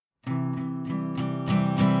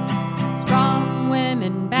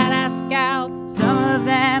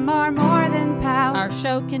them are more than pals. Our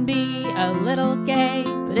show can be a little gay,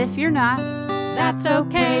 But if you're not, that's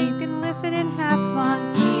okay. you can listen and have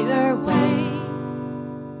fun either way.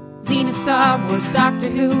 Xena, Star Wars, Doctor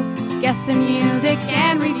Who, guests and music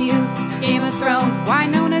and reviews. Game of Thrones,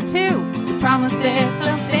 Winona too. So promise there's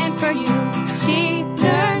something for you. She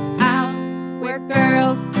nerds out. We're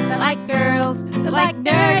girls that like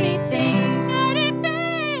nerdy things. Nerdy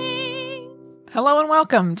things. Hello and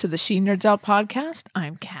welcome to the She Nerds Out podcast.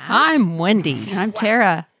 I'm Kat. I'm Wendy. And I'm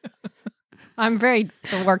Tara. I'm very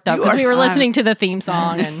worked up You because are we were so- listening to the theme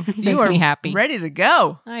song and it You makes are me happy. ready to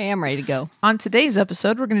go. I am ready to go. On today's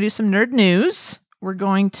episode, we're going to do some nerd news. We're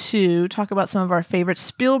going to talk about some of our favorite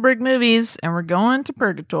Spielberg movies, and we're going to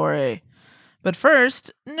purgatory. But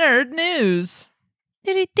first, nerd news.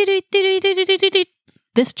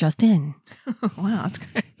 This just in. Wow, that's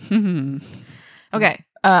great. Okay,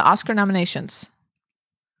 Oscar nominations.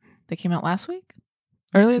 They came out last week?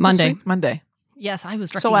 Earlier this Monday. week? Monday. Yes, I was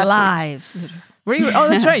So directing last live. Were you? Oh,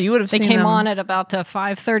 that's right. You would have They seen came them. on at about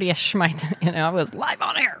 5:30ish. I was live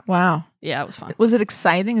on air. Wow. Yeah, it was fun. Was it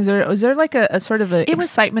exciting? Was there like a sort of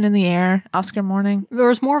excitement in the air Oscar morning? There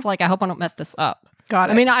was more of like, I hope I don't mess this up. Got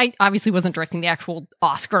it. I mean, I obviously wasn't directing the actual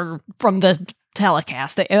Oscar from the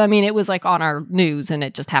telecast. I mean, it was like on our news and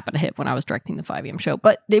it just happened to hit when I was directing the 5 a.m. show.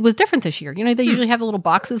 But it was different this year. You know, they usually have the little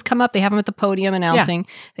boxes come up. They have them at the podium announcing.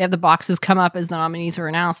 They have the boxes come up as the nominees are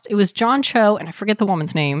announced. It was John Cho, and I forget the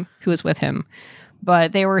woman's name who was with him.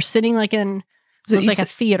 But they were sitting like in like a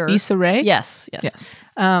theater. Issa Rae? Yes.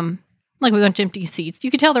 Like we went to empty seats.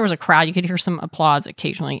 You could tell there was a crowd. You could hear some applause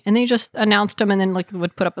occasionally. And they just announced them and then like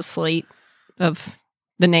would put up a slate of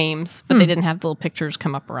the names, but they didn't have the little pictures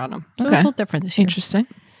come up around them. So it was a Okay. little different this year. Interesting.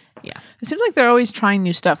 Yeah. It seems like they're always trying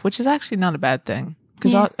new stuff, which is actually not a bad thing.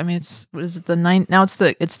 Because I mean, it's what is it now it's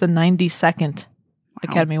the 92nd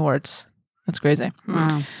Academy Awards. That's crazy.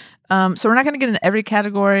 Wow. So we're not going to get into every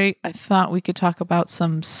category. I thought we could talk about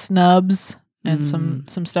some snubs and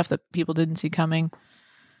some stuff that people didn't see coming.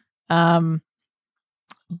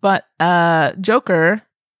 But Joker,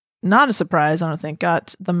 not a surprise, I don't think,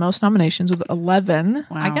 got the most nominations with 11.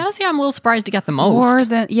 Wow. I gotta say, I'm a little surprised he got the most. More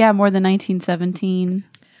than 1917.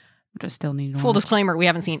 Which I still need to Full watch. disclaimer, we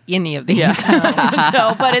haven't seen any of these. Yeah.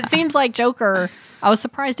 So, but it seems like Joker, I was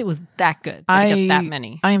surprised it was that good. That it got that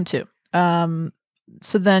many. I am too.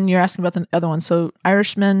 So then you're asking about the other one. So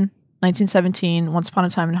Irishman, 1917, Once Upon a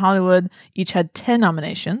Time in Hollywood, each had 10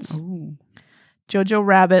 nominations. Ooh. Jojo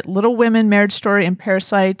Rabbit, Little Women, Marriage Story, and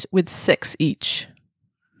Parasite with 6 each.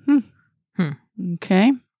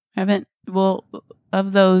 Okay.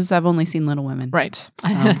 Of those, I've only seen Little Women. Right.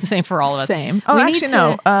 The same for all of us. Same. Oh, We actually, need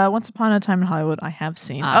no. to- Once Upon a Time in Hollywood, I have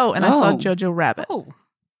seen. Ah. And I saw Oh. Jojo Rabbit. Oh.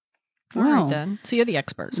 All Wow. right then. So you're the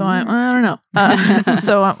expert. So I don't know.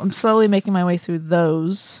 So I'm slowly making my way through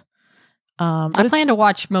those. But I it's- plan to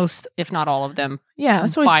watch most, if not all of them, Yeah,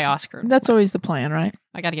 that's always by Oscar. That's always the plan, right?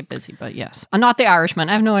 I got to get busy, but yes. I'm not the Irishman.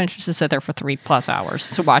 I have no interest to sit there for 3+ hours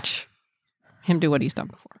to watch him do what he's done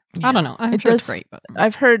before. I don't know. I'm It sure does- it's great, but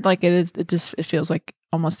I've heard like it is. It feels like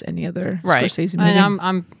almost any other right. Scorsese movie.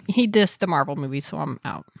 And he dissed the Marvel movie, so I'm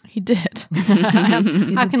out. He did, I a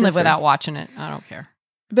can live disser. without watching it. I don't care.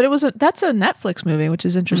 but that's a Netflix movie, which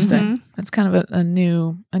is interesting. That's kind of a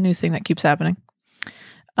new thing that keeps happening.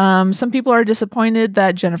 Some people are disappointed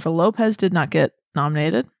that Jennifer Lopez did not get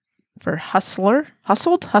nominated for Hustler.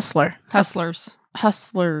 Hustlers. Hustlers.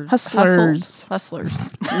 Hustlers.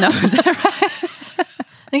 Hustlers. No, is that right?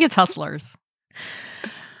 I think it's Hustlers.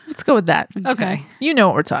 Let's go with that. Okay. You know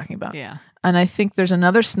what we're talking about. Yeah. And I think there's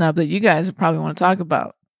another snub that you guys probably want to talk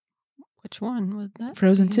about. Which one was that?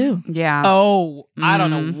 Frozen 2. Yeah. Oh, I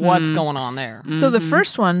don't know what's Mhm. going on there. So the Mhm.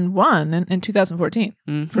 first one won in 2014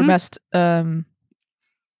 for Mhm. best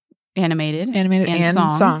Animated. animated and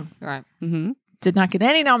song. Right. Mm-hmm. Did not get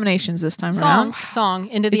any nominations this time around. Song,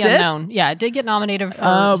 Into the It did? Unknown. Yeah, it did get nominated for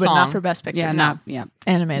Oh, but song, not for best picture. Yeah, no. yeah.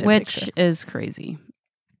 Animated Which picture. is crazy.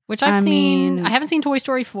 which I've I seen. mean- I haven't seen Toy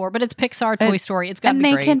Story 4, but it's Pixar Toy Story. It's got to And be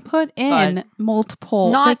they great. can put in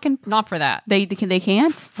multiple. not, they can. not for that. They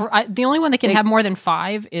can't. The only one that can They- have more than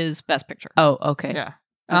 5 is Best Picture. Oh, okay. Yeah.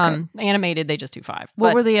 Okay. Animated, they just do 5. What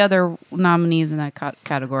But were the other nominees in that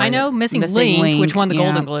category? I know Missing Link, which won the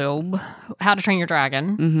Golden Globe, How to Train Your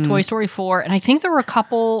Dragon, Mhm. Toy Story 4, and I think there were a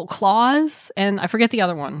couple Claws, and I forget the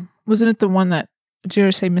other one. Wasn't it the one that, did you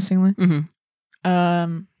ever say Missing Link? Mm-hmm.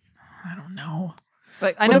 I don't know.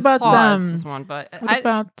 But I What know about, Claws was one, but What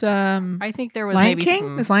about I think there was Lion maybe King?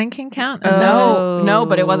 some. Does Lion King count? Oh. No,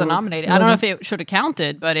 but it wasn't nominated. It I don't know wasn't? if it should have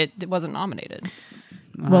counted, but it wasn't nominated.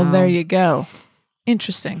 Well, there you go.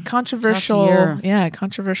 Interesting. Controversial. year. Yeah,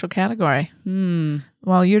 controversial category. Hmm.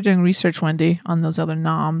 While you're doing research, Wendy, on those other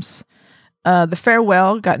noms, The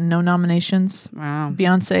Farewell got no nominations. Wow.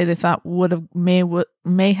 Beyonce, they thought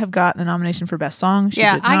may have gotten a nomination for best song. She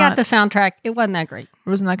Yeah, did I got not. the soundtrack. It wasn't that great.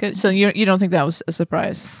 Wasn't that good? So you don't think that was a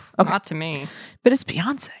surprise? Okay, Not to me. but it's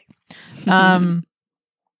Beyonce. And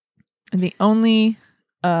the only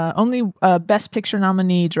Best Picture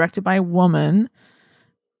nominee directed by a woman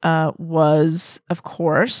was, of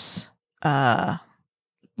course,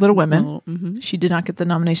 Little Women. Mm-hmm. She did not get the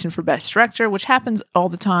nomination for Best Director, which happens all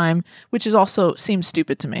the time, which is also seems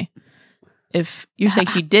stupid to me. If You're saying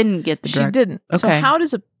she didn't get the she direct- didn't, so Okay. how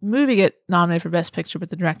does a movie get nominated for Best Picture but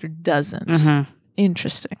the director doesn't? Mhm.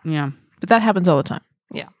 Interesting, Yeah. but that happens all the time.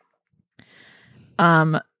 Yeah.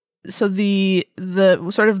 So the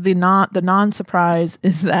sort of the non surprise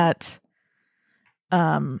is that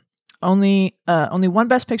only one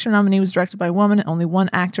Best Picture nominee was directed by a woman, and only one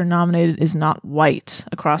actor nominated is not white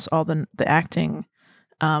across all the acting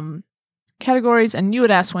categories. And you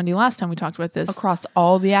had asked Wendy last time we talked about this, Across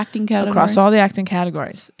all the acting categories. across all the acting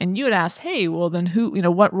categories, and you had asked, hey, well then who,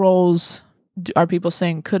 what roles are people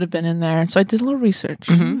saying could have been in there? And so I did a little research.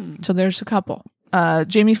 Mm-hmm. So there's a couple.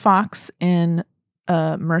 Jamie Foxx in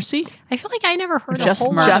Mercy. I feel like I never heard Just a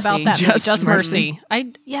whole Mercy. lot about that. Just Just Mercy.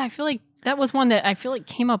 Mercy. I feel like that was one that I feel like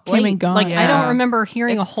came up Came late. and gone, Like I yeah. don't remember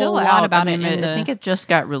hearing It's a whole still lot out. about I mean, it. In I think it just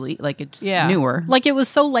got released. Like it's Yeah. newer. Like it was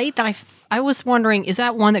so late that I was wondering, is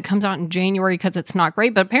that one that comes out in January because it's not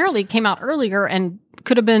great? But apparently it came out earlier and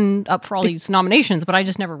could have been up for all these nominations, but I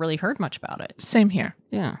just never really heard much about it. Same here.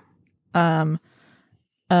 Yeah.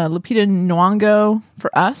 Lupita Nyong'o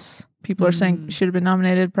for Us. People are saying should have been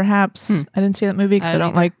nominated. Perhaps I didn't see that movie because I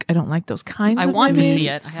I don't like those kinds. I of want to movies. see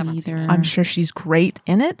it. I haven't seen it. I'm sure she's great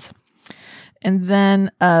in it. And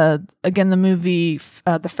then again, the movie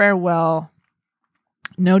The Farewell.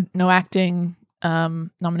 No acting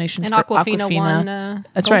nominations And for Awkwafina won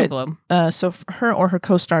That's Golden right. Globe. So for her or her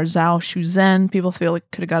co-star Zhao Shuzhen, people feel like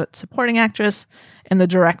could have got a supporting actress, and the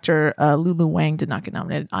director Lulu Wang did not get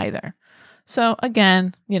nominated either. So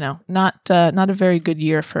again, not a very good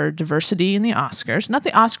year for diversity in the Oscars. Not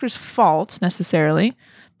the Oscars' fault necessarily,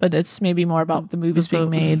 but it's maybe more about the movies being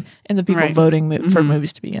made and the people Right. voting for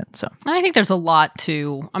movies to be in. So And I think there's a lot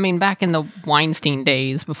to, I mean, back in the Weinstein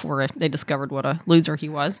days before they discovered what a loser he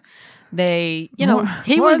was, he More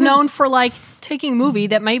was than- known for like taking a movie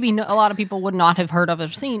that maybe a lot of people would not have heard of or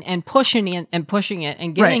seen and pushing it and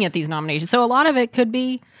getting Right. it these nominations. So a lot of it could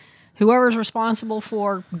be whoever's responsible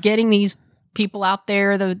for getting these people out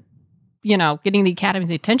there, getting the Academy's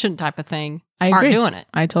attention type of thing, I aren't agree. doing it.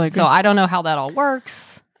 I totally agree. So I don't know how that all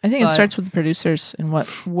works. I think it but- starts with the producers and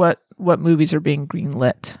what movies are being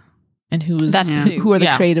greenlit and who are the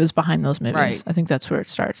Yeah. creatives behind those movies. Right. I think that's where it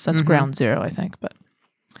starts. That's Mhm. ground zero, I think. But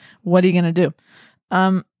what are you going to do?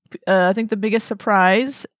 I think the biggest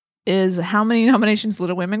surprise is how many nominations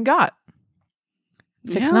Little Women got.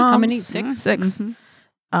 6 Yeah. noms. How many? 6? 6.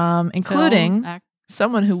 Mhm. Including Film,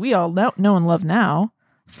 someone who we all know and love now,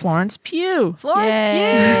 Florence Pugh. Florence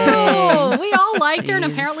Yay. Pugh. We all liked her, and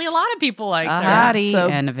She's apparently a lot of people liked A her. hottie So-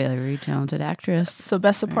 and a very talented actress. So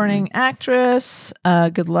best supporting actress.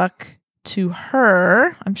 Good luck to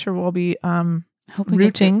her. I'm sure we'll be Hope we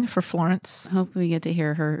rooting for Florence. Hope we get to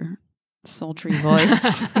hear her sultry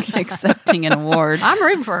voice accepting an award. I'm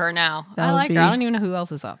rooting for her now. That I would like be- her. I don't even know who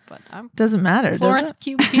else is up, but I'm Doesn't matter. Florence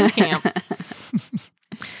Does it? Pugh camp.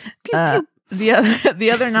 The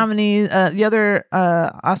other nominee, the other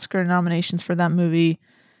Oscar nominations for that movie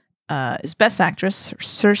is Best Actress,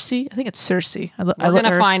 Cersei. I think it's Cersei. We're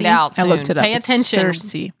gonna find out I soon. looked it up. Pay It's attention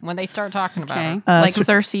Cersei. when they start talking about Okay. her. Like so-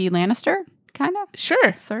 Cersei Lannister, kind of.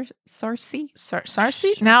 Sure. Cersei.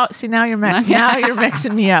 Cersei. Now you're Okay. now you're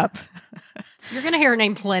mixing me up. You're gonna hear her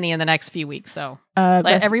name plenty in the next few weeks, so let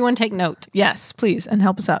Best- everyone take note. Yes, please, and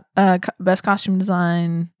help us out. Best costume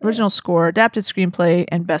design, original score, adapted screenplay,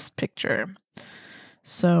 and best picture.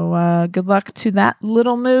 So good luck to that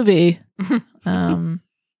little movie.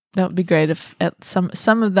 That would be great if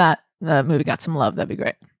some of that movie got some love. That'd be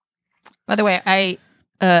great. By the way, I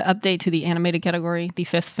update to the animated category. The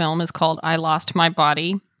 5th film is called I Lost My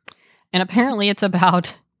Body, and apparently it's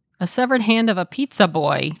about a severed hand of a pizza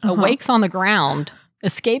boy awakes on the ground,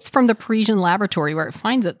 escapes from the Parisian laboratory where it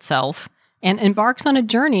finds itself, and embarks on a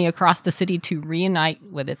journey across the city to reunite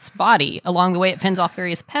with its body. Along the way, it fends off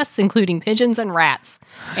various pests, including pigeons and rats,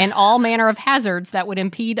 and all manner of hazards that would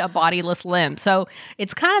impede a bodiless limb. So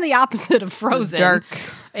it's kind of the opposite of Frozen. Dark.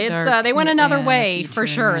 It's dark, they went another yeah, way future, for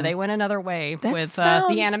sure. yeah. They went another way That with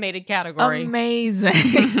sounds the animated category. Amazing.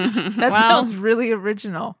 That Well- sounds really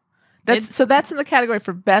original. That's in the category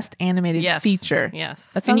for best animated Yes. feature.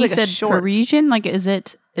 Yes. That And sounds you like a said short. Parisian? Like, is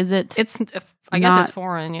it? It's I guess Not it's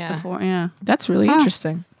foreign, yeah. before? Yeah. That's really Huh.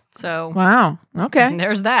 interesting. So Wow. Okay. and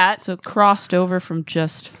there's that. So crossed over from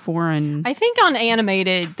just foreign. I think on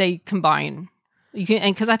animated they combine. You can,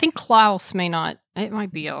 and because I think Klaus may not. It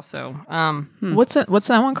might be also. What's that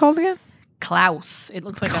one called again? Klaus. It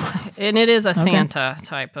looks like and it is a Santa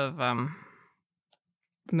type of.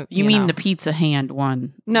 You mean know. the pizza hand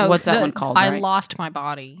one? No, What's that the- one called? I right? lost my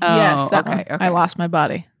body, Oh, Yes, that okay, one. okay. I lost my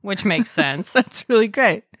body. which makes sense. That's really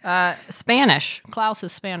great. Spanish. Klaus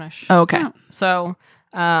is Spanish. Oh, okay. Oh. So,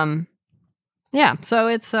 yeah. So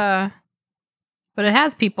it's but it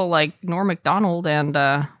has people like Norm Macdonald and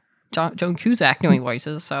Joan Cusack doing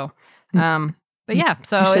voices. So, but yeah.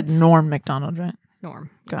 So You said it's Norm Macdonald, right? Norm,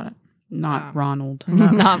 Got it. Not Ronald.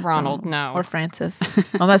 not Ronald. No. Or Francis.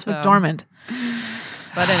 Oh, that's So- McDormand.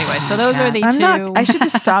 But anyway, so those are the I'm two. not. I should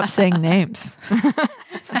just stop saying names.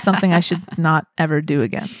 This is something I should not ever do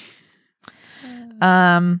again.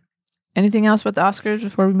 Anything else about the Oscars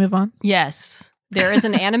before we move on? Yes, there is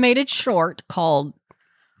an animated short called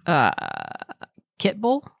Kitbull.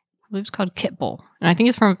 I believe it's called Kitbull, and I think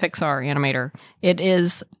it's from a Pixar animator. It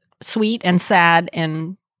is sweet and sad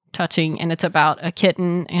and touching, and it's about a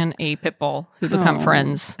kitten and a pit bull who become Aw.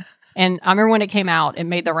 friends. And I remember when it came out, it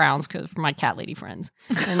made the rounds for my cat lady friends,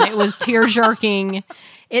 and it was tear jerking.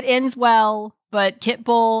 It ends well, but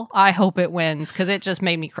Kitbull, I hope it wins because it just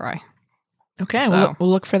made me cry. Okay, So- we'll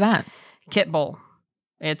look for that. Kitbull.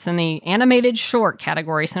 It's in the animated short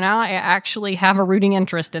category. So now I actually have a rooting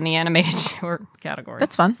interest in the animated short category.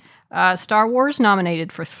 That's fun. Star Wars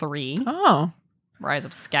nominated for 3. Oh, Rise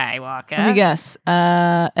of Skywalker. let me guess.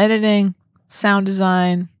 Editing, sound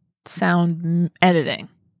design, editing.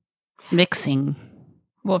 Mixing.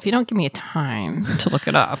 Well, if you don't give me a time to look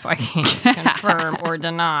it up, I can't confirm or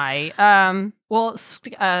deny.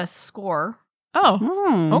 Score. Oh,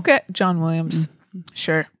 Oh. okay. John Williams.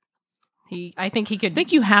 Sure. I think he could. I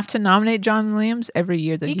think you have to nominate John Williams every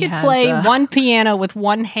year that he he could has, play one piano with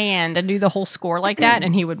one hand and do the whole score like that,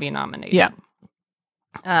 and he would be nominated. Yeah.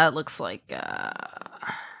 It looks like.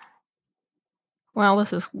 Well,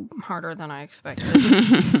 this is harder than I expected.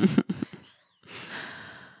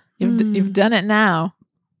 You've done it now.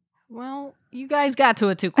 Well, you guys got to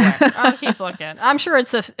it too quick. I'll keep looking. I'm sure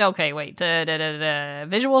it's okay. Wait,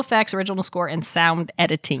 visual effects, original score, and sound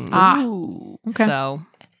editing. Ooh. Okay. So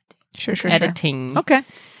Sure. editing. Okay.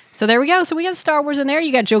 So there we go. So we got Star Wars in there.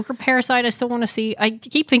 You got Joker, Parasite. I still want to see. I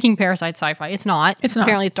keep thinking Parasite sci-fi. It's not. It's not.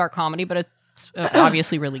 Apparently, it's dark comedy, but it's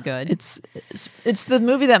obviously really good. It's the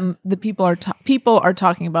movie that the people are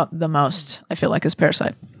talking about the most. I feel like is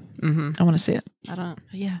Parasite. Mm-hmm. I want to see it. I don't.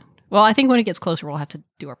 Yeah. Well, I think when it gets closer, we'll have to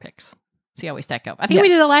do our picks. See how we stack up. I think we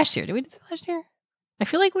did it Yes. last year. Did we do it last year? I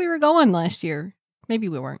feel like we were going last year. Maybe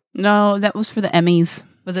we weren't. No, that was for the Emmys.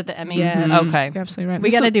 Was it the Emmys? Yes. Okay. You're absolutely right. We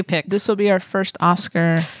got to do picks. This will be our first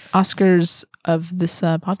Oscars of this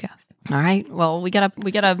podcast. All right. Well, we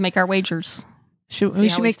gotta make our wagers. Should See we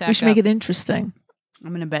how should we make stack make up. it interesting.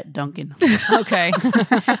 I'm gonna bet Duncan. Okay.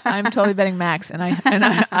 I'm totally betting Max, and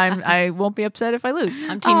I won't be upset if I lose.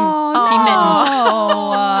 I'm team Oh,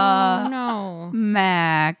 no.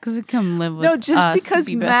 Max, come live with No, just us. because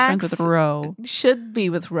Be best friends Max- with Ro. Should be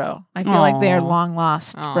with Ro. I feel like they are Aw. long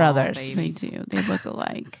lost Aw, brothers. baby. They do. They look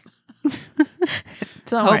alike.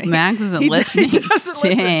 Don't Hope worry. Max isn't He listening. doesn't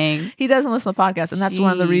listen. Dang. He doesn't listen to the podcast, and that's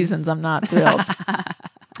one of the Jeez. reasons I'm not thrilled.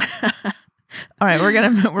 All right, we're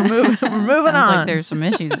moving Sounds on. like there's some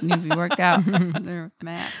issues that need to be worked out. There,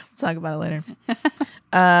 Max. We'll talk about it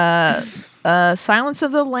later. Silence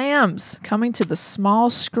of the Lambs coming to the small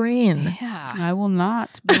screen. Yeah. I will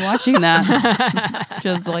not be watching that.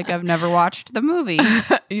 Just like I've never watched the movie.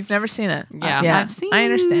 You've never seen it. Yeah. I've seen I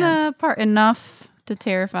understand. the part enough to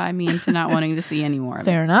terrify me into not wanting to see any more of it.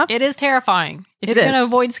 Fair enough. It is terrifying. If It you're going to is.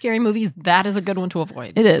 avoid scary movies, that is a good one to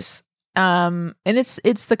avoid. It is. And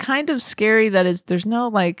it's the kind of scary that is there's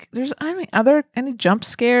no are there any jump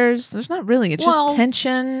scares? There's not really. It's Well, just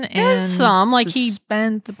tension there's and some, like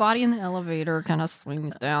suspense. The body in the elevator kind of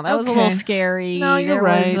swings down. That was a little Okay. scary. No, you're There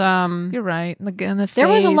right. Was, You're right. And the there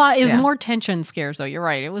was a face, lot. It was yeah. more tension scares, though. You're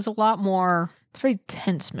right. It was a lot more. It's a very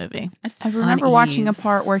tense movie. I remember watching a Unease.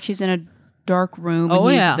 part where she's in a dark room Oh,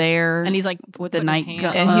 and he's yeah. there And he's like with the putting night his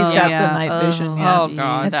gun. hand And he's up. got the night vision, yeah. Oh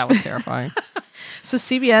god, That's- that was terrifying. So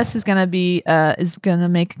CBS is gonna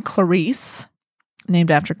make Clarice,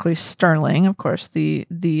 named after Clarice Starling, of course, the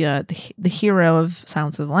hero of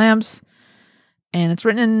Silence of the Lambs, and it's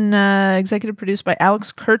written and executive produced by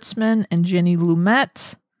Alex Kurtzman and Jenny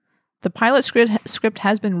Lumet. The pilot script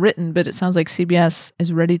has been written, but it sounds like CBS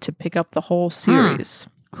is ready to pick up the whole series.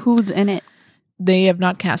 Who's in it? They have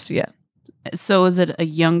not cast it yet. So is it a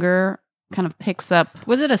younger kind of picks up?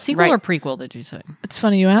 Was it a sequel Right. or prequel, did you say? It's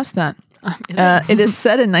funny you asked that. Is it? It is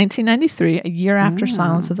set in 1993, a year after Ooh.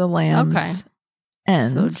 Silence of the Lambs Okay.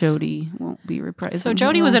 ends. So Jodie won't be reprised. So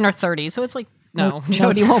Jodie was in her 30s, so it's like, no, No.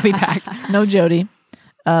 Jodie won't be back. No Jodie.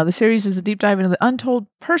 The series is a deep dive into the untold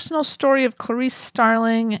personal story of Clarice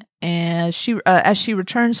Starling as she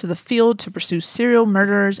returns to the field to pursue serial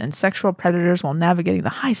murderers and sexual predators while navigating the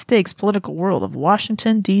high-stakes political world of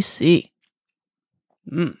Washington, D.C.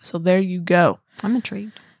 So there you go. I'm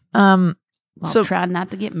intrigued. Well, So- try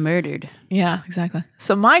not to get murdered. Yeah, exactly.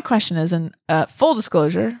 So my question is, in full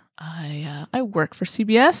disclosure, I work for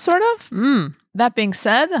CBS, sort of. That being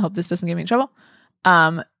said, I hope this doesn't get me in trouble.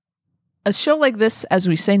 A show like this, as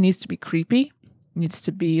we say, needs to be creepy, needs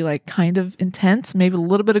to be like kind of intense, maybe a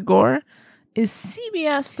little bit of gore. Is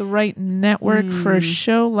CBS the right network for a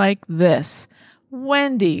show like this?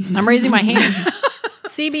 Wendy. I'm raising my hand.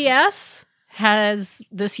 CBS has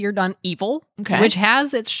this year done Evil, Okay. which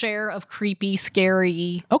has its share of creepy,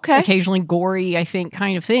 scary, Okay. occasionally gory, I think,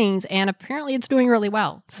 kind of things. And apparently it's doing really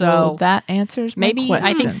well. So So that answers my maybe question.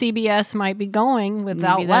 I think CBS might be going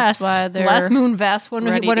without Maybe that's why they're Les Moonves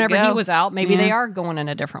ready to whenever he go. was out. Maybe they Yeah. are going in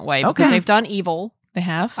a different way Okay. because they've done Evil. They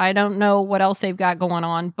have. I don't know what else they've got going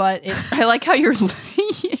on, but it, I like how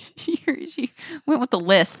she went with the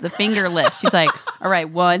list, the finger list. She's like, all right,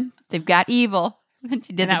 1, they've got Evil. And then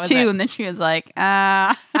she did And that the was 2, it. and then she was like,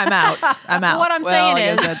 I'm out. I'm out. What I'm Well, I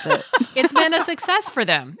saying is, guess that's it. it's been a success for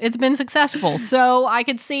them. It's been successful. So I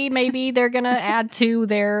could see maybe they're going to add to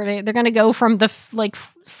they're going to go from the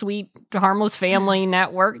sweet, harmless family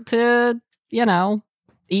network to,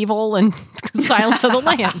 Evil and Silence of the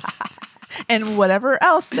Lambs. And whatever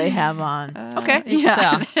else they have on. Okay.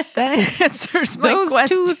 Yeah. That answers my Those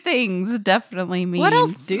question. 2 things definitely mean. What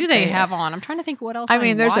else do they have on? I'm trying to think what else. I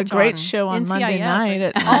mean, there's a watch great on show on NCIS, Monday night. right?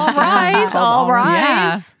 At All Rise, called All Rise.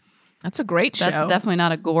 Yeah. That's a great show. That's definitely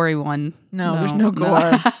not a gory one. No, there's no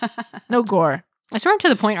gore. No gore. I sort of to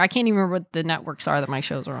the point where I can't even remember what the networks are that my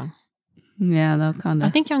shows are on. Yeah, they'll kind I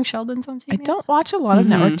of. think Young Sheldon's on CBS. I don't watch a lot of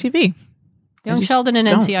network TV. Young just Sheldon and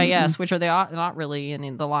don't. NCIS, which are they not really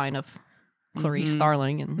in the line of Clarice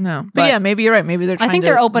Starling. And No. But But yeah, maybe you're right. Maybe they're trying I think to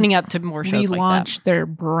they're opening up to more shows like that. relaunch their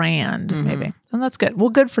brand, Mhm. maybe. And that's good. Well,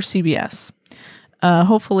 good for CBS.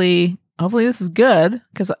 Hopefully this is good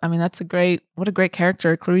because I mean that's what a great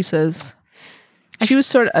character Clarice is. She was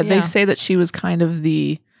sort of. They Yeah. say that she was kind of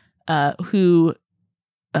the who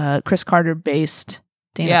Chris Carter based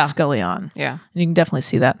Dana Yeah. Scully on. Yeah. And you can definitely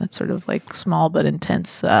see that. That's sort of like small but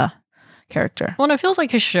intense character. Well, and it feels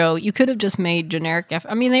like a show. You could have just made generic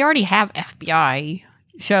I mean, they already have FBI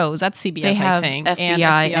shows. That's CBS, They have I think.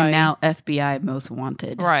 FBI and now FBI Most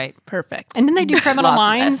Wanted. Right. Perfect. And then they do Criminal Lots of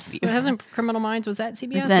Minds. FBI. Hasn't Criminal Minds, was that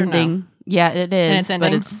CBS? It's or no? ending. Yeah, it is. it's but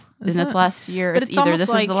ending? it's Is in its it? last year. But It's it's either almost this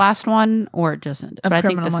is like- the last one or it just ended. Of But I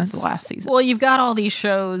think Criminal this Minds. is the last season. Well, you've got all these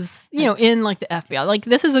shows, in like the FBI. Like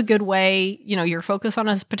this is a good way, you're focused on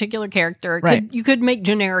a particular character. Right. You could make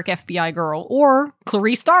generic FBI girl or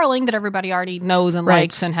Clarice Starling that everybody already knows and Right.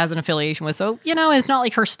 likes and has an affiliation with. So, it's not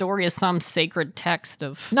like her story is some sacred text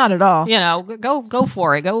of, Not at all. go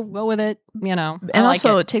for it. Go with it, And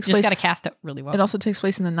also it takes just place- got to cast it really well. It also takes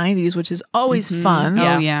place in the 90s, which is always Mhm. fun. Oh,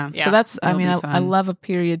 Yeah. yeah. Yeah. So that's, I It'll mean, be I fun. love a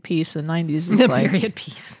period piece. The 90s is the like, period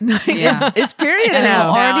piece. Yeah. it's period And now.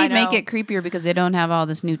 they'll Now, I already make know. it creepier because they don't have all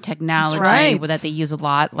this new technology right. that they use a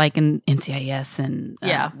lot, like in NCIS and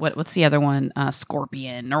Yeah. what's the other one?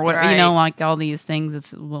 Scorpion or what? Right. Like all these things.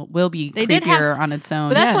 It's will be They did have creepier on its own.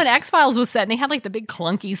 But that's Yes. when X-Files was set and they had like the big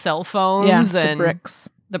clunky cell phones Yeah, and the bricks.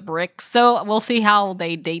 the bricks. So we'll see how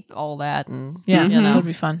they date all that. And Yeah, you know, that would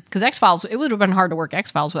be fun. because X-Files, it would have been hard to work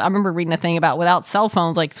X-Files with. I remember reading a thing about without cell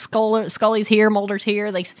phones, like Scully's here, Mulder's here.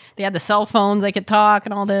 Like they had the cell phones, they could talk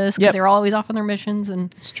and all this because Yep. they were always off on their missions.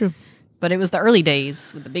 And It's true. but it was the early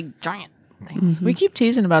days with the big giant things. We keep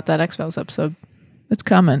teasing about that X-Files episode. It's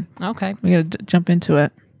coming. Okay. We got to jump into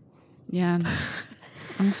it. Yeah.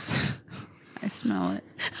 I smell it.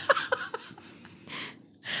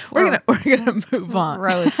 We're gonna move on.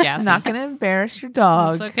 Ro is gassy. I'm not gonna embarrass your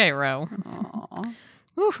dog. It's okay, Ro. Aw.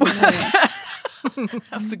 That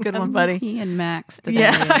was a good one, buddy. He and Max today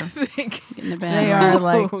Yeah, I are think getting a bad they rap. are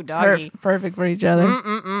like Ooh, doggy. perfect for each other.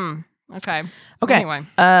 Mm-mm-mm. Okay. Okay. Anyway.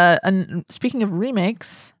 And speaking of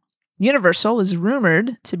remakes, Universal is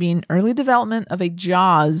rumored to be in early development of a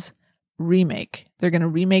Jaws remake. They're going to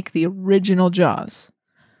remake the original Jaws.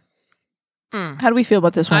 Mm. How do we feel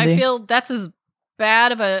about this one? I feel that's as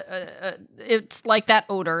bad of it's like that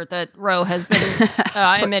odor that Roe has been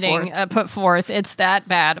emitting, put forth. It's that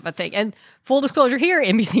bad of a thing. And full disclosure here,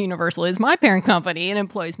 NBC Universal is my parent company and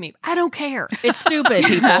employs me. I don't care. It's stupid,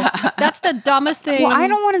 people. That's the dumbest thing. Well, I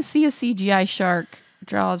don't want to see a CGI shark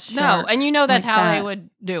Jaws shark. No, and you know that's like how that. they would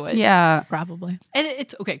do it. Yeah. Probably. And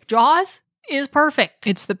it's okay. Jaws is perfect.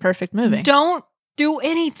 It's the perfect movie. Don't do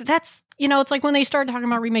anything. That's, it's like when they started talking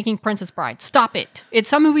about remaking Princess Bride. Stop it.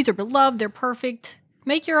 Some movies are beloved. They're perfect.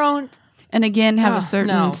 Make your own. And again, have Oh, a certain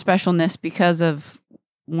no. specialness because of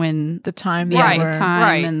when The time they Right. were. the time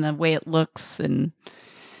Right. and the way it looks and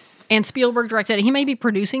And Spielberg directed it. He may be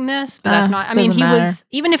producing this, but that's not. I mean, doesn't he matter. was,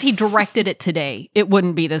 even if he directed it today, it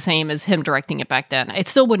wouldn't be the same as him directing it back then. It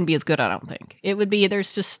still wouldn't be as good, I don't think. It would be,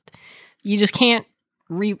 you just can't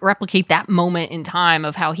replicate that moment in time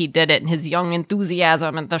of how he did it and his young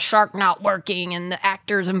enthusiasm and the shark not working and the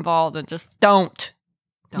actors involved, and just don't.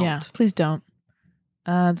 Yeah, please don't.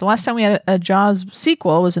 The last time we had a Jaws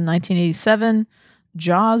sequel was in 1987,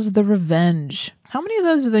 Jaws: The Revenge. How many of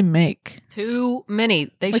those do they make? Too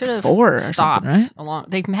many. They Like should have 4 or stopped something, right? along.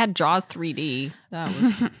 They've had Jaws 3D. That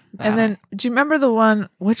was bad. And then, do you remember the one?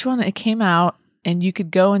 Which one? It came out, and you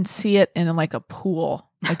could go and see it in like a pool.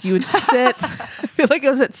 Like you would sit. I feel like it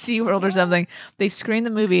was at SeaWorld or something. They screened the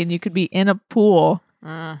movie, and you could be in a pool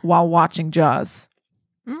while watching Jaws.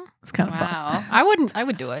 Mm. It's kind of fun. Wow. I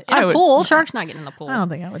would do it. In I a would. pool, shark's not getting in the pool. I don't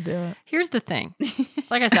think I would do it. Here's the thing.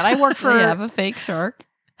 Like I said, I work for they have a fake shark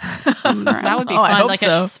that would be Oh, I fun, hope like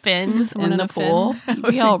so. a spin someone in the a fin. pool. That You'd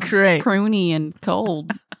would be all be great. pruny and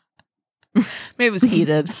cold. Maybe it was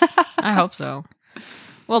heated. I hope so.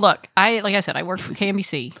 Well, look, like I said, I work for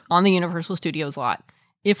KMBC on the Universal Studios lot.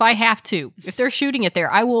 If I have to, if they're shooting it there,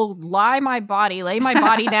 I will lay my body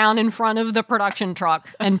down in front of the production truck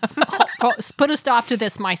and put a stop to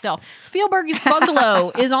this myself. Spielberg's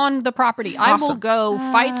bungalow is on the property. I will Awesome. go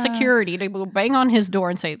fight security to go bang on his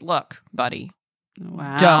door and say, "Look, buddy."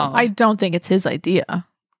 Wow. Don't. I don't think it's his idea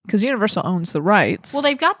because Universal owns the rights. Well,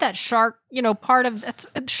 they've got that shark, part of that's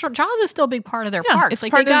Jaws is still a big part of their Yeah, parks. it's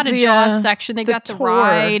Like part they got of a the, Jaws section, they the got the tour.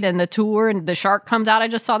 ride and the tour, and the shark comes out. I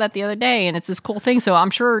just saw that the other day, and it's this cool thing. So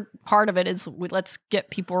I'm sure part of it is let's get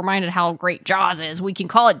people reminded how great Jaws is. We can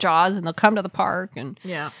call it Jaws, and they'll come to the park and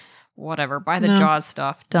yeah. whatever. Buy the No. Jaws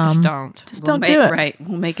stuff. Dumb. Just don't. Just We'll don't make, do it. Right.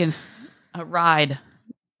 We'll make a ride.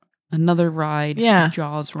 Another ride. Yeah.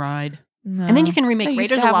 Jaws ride. No. And then you can remake They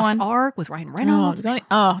used Raiders to of the have Lost one. Ark with Ryan No, Reynolds.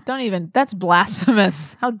 don't even. That's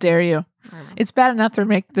blasphemous. How dare you? It's bad enough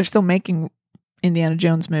they're still making Indiana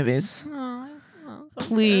Jones movies.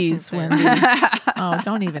 Please, Wendy. Oh,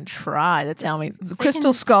 don't even try to tell me. The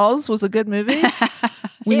Crystal Skulls was a good movie.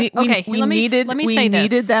 We Okay, let me needed say this.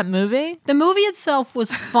 needed that movie. The movie itself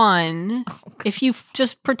was fun if you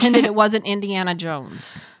just pretended it wasn't Indiana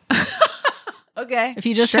Jones. Okay. If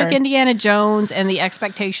you just took Indiana Jones and the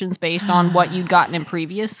expectations based on what you'd gotten in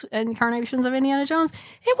previous incarnations of Indiana Jones,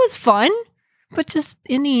 it was fun, but just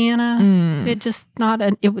Indiana, it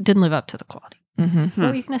didn't live up to the quality. Mm-hmm. What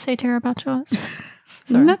were you going to say, Tara, about Jaws?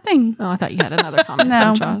 Nothing. Oh, I thought you had another comment No.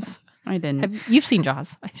 on Jaws. I didn't. You've seen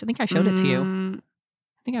Jaws. I think I showed it to you.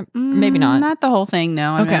 I think Mm, maybe not. Not the whole thing.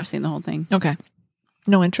 No, I've Okay. never seen the whole thing. Okay.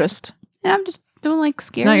 No interest. Yeah, I'm just doing like It's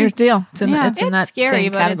scary. not your deal. It's in, Yeah. it's in that scary,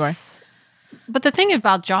 same but category. But the thing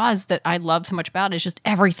about Jaws that I love so much about is just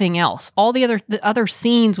everything else. All the other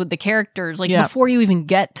scenes with the characters, like Yeah. before you even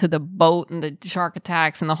get to the boat and the shark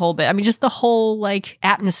attacks and the whole bit. I mean, just the whole like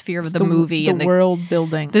atmosphere of the movie the and world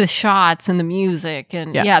building. the shots and the music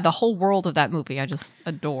and Yeah. the whole world of that movie. I just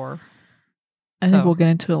adore. I think so- we'll get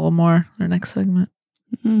into it a little more in our next segment.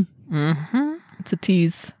 Mm-hmm. It's a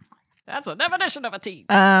tease. That's a definition of a tease.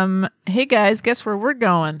 Hey guys, guess where we're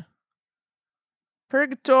going?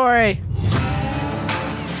 Purgatory.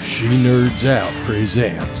 She Nerds Out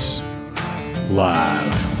presents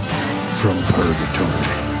Live from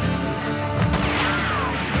Purgatory.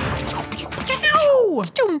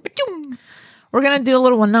 We're going to do a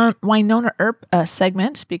little Winona Earp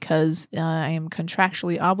segment because I am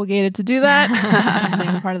contractually obligated to do that,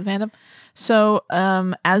 being a part of the fandom. So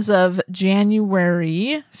as of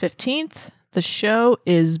January 15th, the show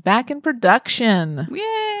is back in production.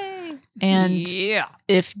 Yay! And yeah.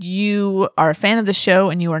 if you are a fan of the show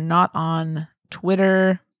and you are not on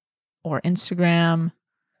Twitter or Instagram,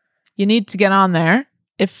 you need to get on there.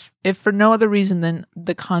 If for no other reason than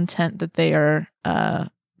the content that they are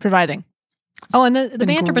providing. Oh, and the been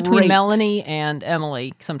banter between great. Melanie and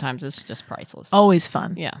Emily sometimes is just priceless. Always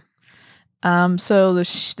fun. yeah. So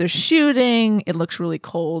they're shooting. It looks really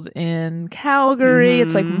cold in Calgary.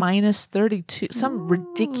 It's like Mhm. minus 32. Some Ooh.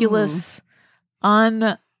 ridiculous,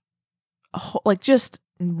 like just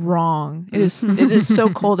wrong. It is so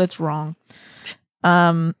cold. It's wrong.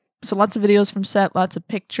 So lots of videos from set, lots of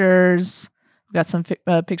pictures. We got some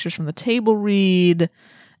pictures from the table read,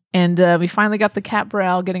 and we finally got the Kat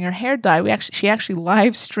Burrell getting her hair dyed. She actually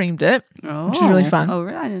live streamed it, which is really fun. Oh,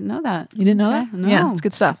 really? I didn't know that. You didn't know that? No. Yeah, it's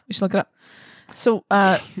good stuff. You should look it up. So,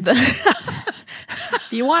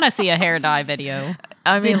 If you want to see a hair dye video,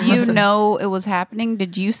 I mean, Did you listen, know it was happening?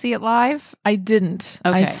 Did you see it live? I didn't. I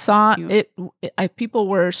Okay. saw You- it. People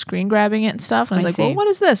were screen grabbing it and stuff. And I was I like, see. well, what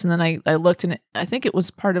is this? And then I looked, and I think it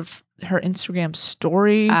was part of her Instagram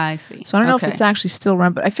story. I see. So I don't know if it's actually still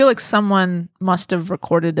run, but I feel like someone must have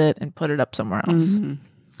recorded it and put it up somewhere else. Mhm.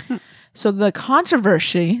 So the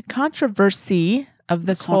controversy of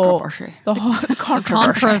this whole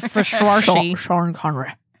controversy. Sean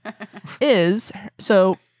Connery is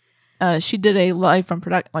so. She did a live from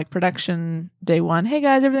production day one. Hey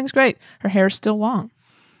guys, everything's great. Her hair's still long.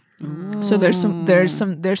 So there's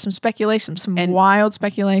some speculation, some And wild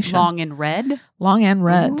speculation. Long and red. Long and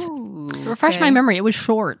red. Ooh, To refresh my okay. memory, it was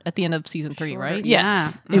short at the end of season 3, right?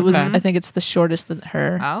 Yes, Yeah. it was. Okay. I think it's the shortest that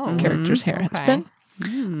her Oh, character's hair has okay. been.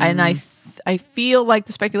 Mm. And I feel like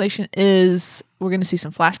the speculation is we're going to see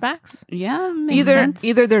some flashbacks. Yeah, makes sense.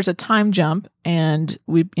 Either there's a time jump and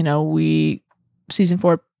we season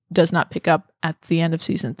 4 does not pick up at the end of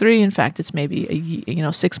season 3. In fact, it's maybe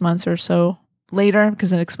 6 months or so later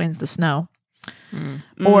because it explains the snow. Mm.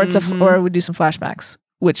 Or it's Mhm. or we do some flashbacks,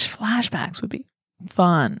 which flashbacks would be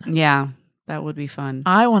fun. Yeah, that would be fun.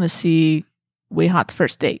 I want to see Way Hot's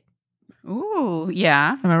first date. Ooh,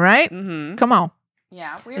 yeah. Am I right? Mm-hmm. Come on.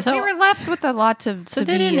 Yeah, we So- were left with a lot to So to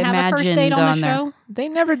they be didn't have a first imagined date on the there. show? They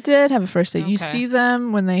never did have a first date. You Okay. see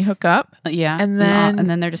them when they hook up. Yeah, And then- and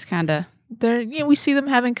then they're just kind of We see them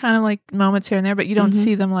having kind of like moments here and there, but you don't Mhm.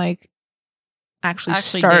 see them like actually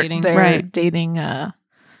Actually start dating. their Right. dating their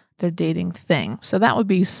dating thing. So that would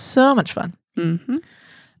be so much fun. mm-hmm.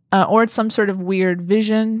 Or it's some sort of weird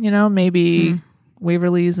vision, maybe Mm.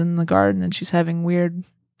 Waverly's in the garden and she's having weird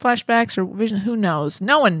flashbacks or vision. Who knows?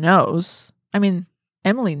 No one knows. I mean,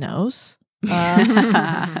 Emily knows.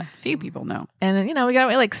 Few people know. And then, we got to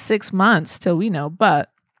wait like 6 months till we know. But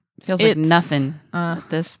Feels like It's- nothing uh, at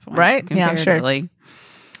this point, right? Yeah, I'm sure. comparatively.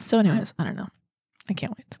 so anyways, I don't know. I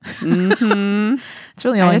can't wait. Mhm. It's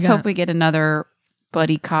really all I I just got. hope we get another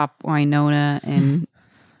buddy cop Winona and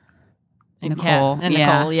And Nicole. Kat and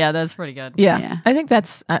Yeah. Nicole. Yeah, that's pretty good. Yeah. Yeah. I think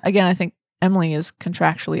that's, again, I think Emily is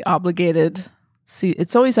contractually obligated. See,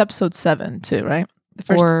 it's always episode 7 too, right? The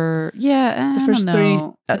first, the first don't 3,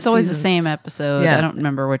 know. It's always the seasons. same episode. Yeah. I don't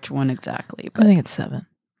remember which one exactly, I but think it's 7.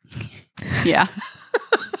 yeah,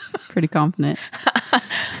 pretty confident.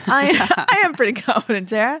 I am pretty confident,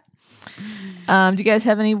 Tara. Do you guys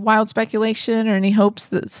have any wild speculation or any hopes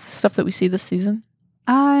that stuff that we see this season?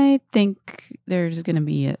 I think there's going to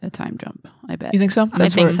be a time jump. I bet. You think so? I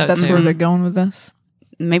think so, That's too. where they're going with this.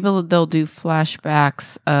 Maybe they'll do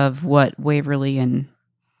flashbacks of what Waverly and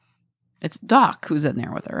it's Doc who's in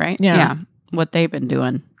there with her, right? Yeah. What they've been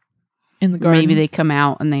doing. In the garden. Maybe they come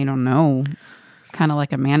out and they don't know, kind of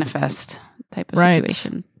like a manifest type of Right.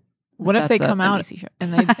 situation. What if they That's come a out NBC show.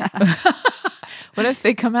 and they what if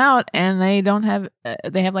they come out and they don't have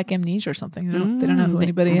they have like amnesia or something? They don't know who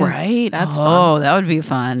anybody is. Right. That's oh, fun. that would be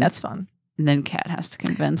fun. That's fun. and then Kat has to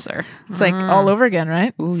convince her. It's like all over again,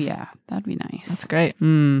 right? Oh yeah, that'd be nice. That's great.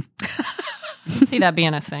 Mm. See that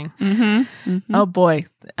being a thing. Mm-hmm. Oh boy.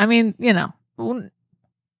 I mean,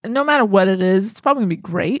 no matter what it is, it's probably gonna be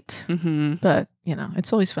great. Mm-hmm. But,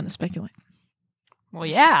 it's always fun to speculate. Well,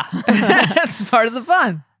 yeah. That's part of the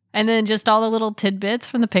fun. And then just all the little tidbits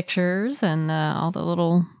from the pictures and all the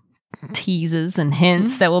little teases and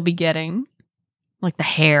hints that we'll be getting. Like the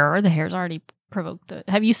hair. The hair's already provoked it.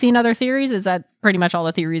 Have you seen other theories? Is that pretty much all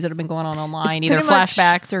the theories that have been going on online? It's Either pretty much-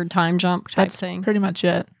 flashbacks or time jump type That's thing? pretty much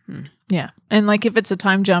it. Hmm. Yeah. And like if it's a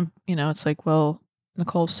time jump, it's like, well,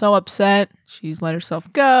 Nicole's so upset. She's let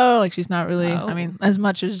herself go. Like she's not really, Oh. I mean, as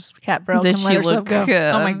much as Kat Burrell Does can let she herself look go.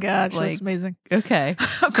 good? Oh my God. She Like- looks amazing. Okay. Of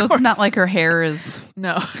So it's course. not like her hair is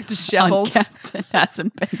No, disheveled. unkempt and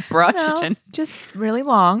hasn't been brushed. No, And, just really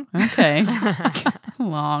long. okay.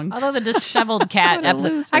 Long. Although the disheveled cat What a episode.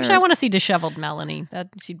 loser. Actually, I want to see disheveled Melanie. That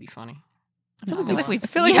she'd be funny. I feel like we've I feel like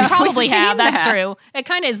seen we that. probably We've have. seen That's that. true. It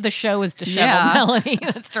kind of is the show is disheveled Yeah. Melanie.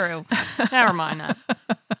 That's true. Never mind that.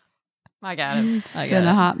 I got it. I Been a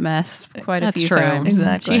got it. hot mess quite a That's few true. times.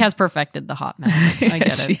 Exactly. She has perfected the hot mess. I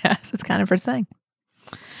get She it. has. It's kind of her thing.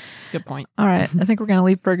 Good point. All right. I think we're going to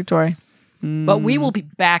leave Purgatory. But we will be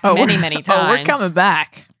back Oh, many, we're- many times. Oh, we're coming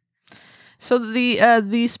back. So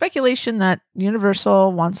the speculation that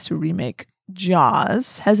Universal wants to remake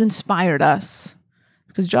Jaws has inspired us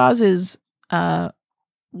because Jaws is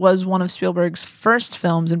was one of Spielberg's first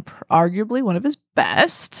films and arguably one of his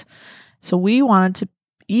best. So we wanted to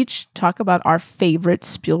each talk about our favorite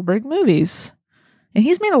Spielberg movies. And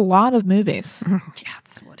he's made a lot of movies. Yeah,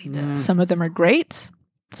 that's what he does. Some of them are great.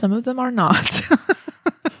 Some of them are not.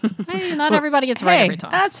 Hey, not everybody gets right every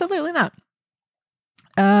time. Absolutely not.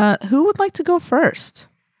 Who would like to go first?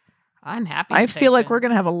 I'm happy. I to feel take like it. we're going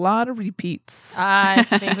to have a lot of repeats. I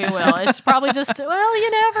think we will. It's probably just, well,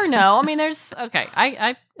 you never know. I mean, there's, okay.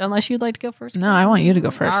 I unless you'd like to go first. No, I want you to go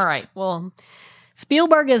first. All right. Well,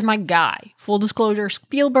 Spielberg is my guy. Full disclosure,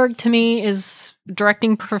 Spielberg to me is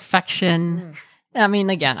directing perfection. I mean,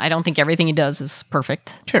 again, I don't think everything he does is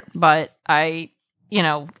perfect. Sure. But I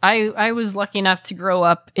was lucky enough to grow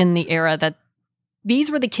up in the era that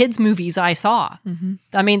these were the kids' movies I saw. Mm-hmm.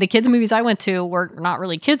 I mean, the kids' movies I went to were not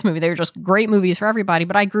really kids' movies. They were just great movies for everybody.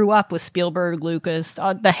 But I grew up with Spielberg, Lucas,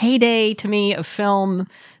 the heyday to me of film,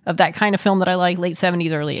 of that kind of film that I like, late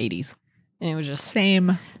 70s, early 80s. And it was just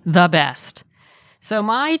Same. the best. So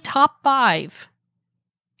my top 5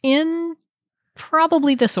 in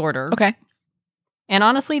probably this order. Okay. And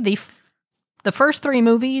honestly, the first 3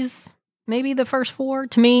 movies, maybe the first 4,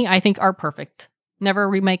 to me, I think are perfect. Never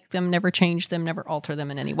remake them, never change them, never alter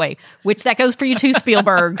them in any way. Which that goes for you too,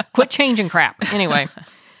 Spielberg. Quit changing crap. Anyway.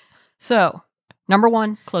 So, number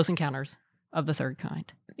 1, Close Encounters of the Third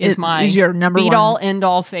Kind. Is my is your number beat all, one. end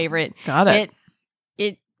all favorite. Got it.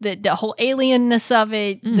 The whole alienness of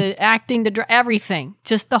it, the acting, everything.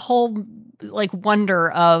 Just the whole like wonder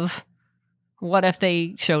of what if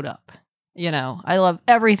they showed up. You know, I love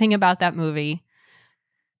everything about that movie.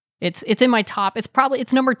 It's in my top.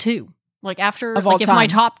 It's number 2. Like after Of all if my time.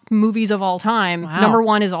 top movies of all time, Wow. number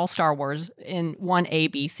 1 is all Star Wars in 1 A,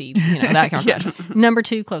 B, C, you know, that kind of Yes. fashion. Number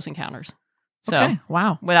 2, Close Encounters. So Okay.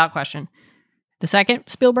 Wow. without question. The second,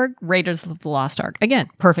 Spielberg, Raiders of the Lost Ark. Again,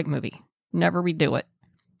 perfect movie. Never redo it.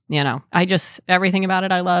 You know, everything about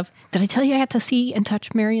it I love. Did I tell you I had to see and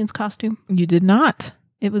touch Marion's costume? You did not.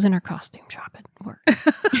 It was in her costume shop at work.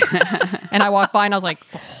 And I walked by and I was like,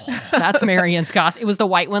 oh, that's Marion's costume. It was the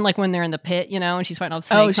white one, like when they're in the pit, you know, and she's fighting all the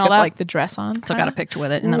snakes Oh, and she all got that. like the dress on. So I got a picture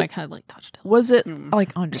with it, and then I kind of like touched it. Was it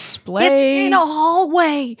like on display? It's in a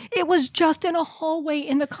hallway. It was just in a hallway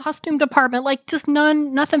in the costume department, like just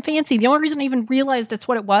nothing fancy. The only reason I even realized it's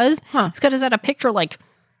what it was is because it had a picture like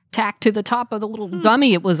tacked to the top of the little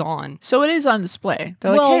dummy it was on. So it is on display.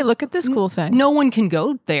 They're Well, like, hey, look at this cool thing. No one can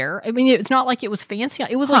go there. I mean, it's not like it was fancy.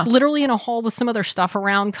 It was like literally in a hall with some other stuff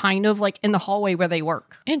around, kind of like in the hallway where they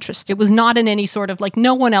work. Interesting. It was not in any sort of like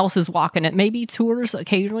no one else is walking it. Maybe tours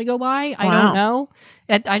occasionally go by. I don't know.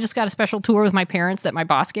 I just got a special tour with my parents that my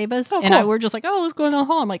boss gave us, and cool. we're just like, oh, let's go in the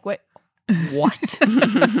hall. I'm like, wait, what?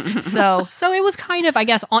 so it was kind of, I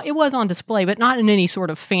guess, it was on display, but not in any sort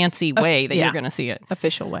of fancy way that you're going to see it.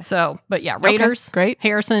 Official way. So, but yeah, Raiders, great.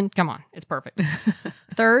 Harrison, come on, it's perfect.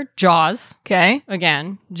 Third, Jaws. Okay.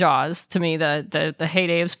 Again, Jaws, to me, the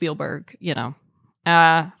heyday of Spielberg, you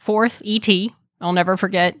know. Fourth, E.T. I'll never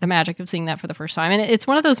forget the magic of seeing that for the first time. And it's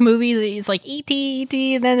one of those movies, it's like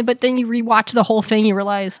E.T., but then you rewatch the whole thing, you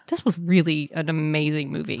realize this was really an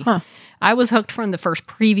amazing movie. I was hooked from the first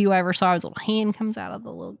preview I ever saw. His little hand comes out of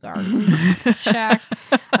the little garden shack.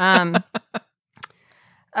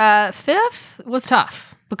 Fifth was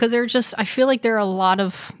tough because I feel like there are a lot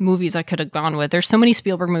of movies I could have gone with. There's so many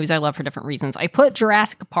Spielberg movies I love for different reasons. I put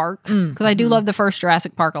Jurassic Park because I do love the first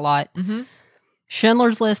Jurassic Park a lot.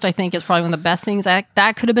 Schindler's List, I think, is probably one of the best things.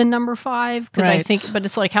 That could have been number 5 because I think, but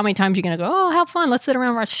it's like, how many times are you going to go, oh, how fun, let's sit around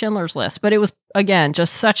and watch Schindler's List. But it was, again,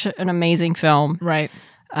 just such an amazing film. Right.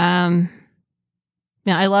 Yeah,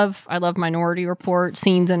 I love Minority Report,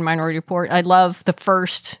 scenes in Minority Report. I love the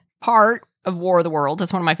first part of War of the Worlds.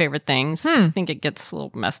 That's one of my favorite things. I think it gets a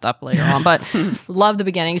little messed up later on, but love the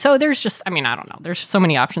beginning. So there's just, I mean, I don't know. There's so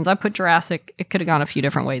many options. I put Jurassic. It could have gone a few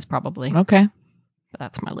different ways probably. Okay. But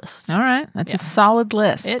that's my list. All right. That's a solid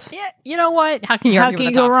list. You know what? How can you argue How can with you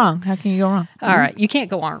the go top? wrong? How can you go wrong? All right. You can't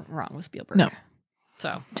go wrong with Spielberg. No.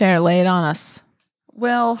 So Tara, lay it on us.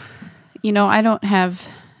 Well, you know, I don't have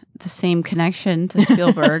the same connection to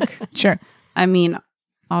Spielberg. Sure. I mean,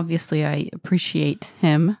 obviously I appreciate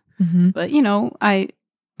him, Mm-hmm. but you know, I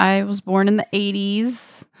was born in the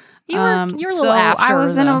 80s. you're a little so after. I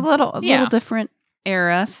was in a the- little Yeah. different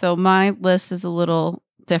era, so my list is a little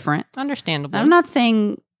different. Understandable. I'm not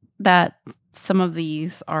saying that some of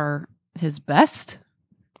these are his best.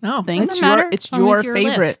 No, Things it's matter. your it's As long as your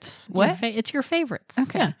your favorites. List. It's your favorites.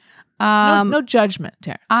 Okay. Yeah. No judgment,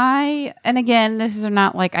 Tara. And again, this is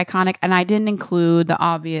not like iconic, and I didn't include the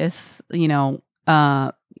obvious, you know,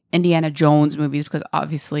 Indiana Jones movies because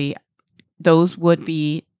obviously those would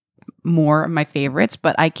be more of my favorites,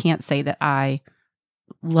 but I can't say that I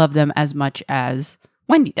love them as much as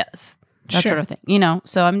Wendy does. That Sure. sort of thing, you know.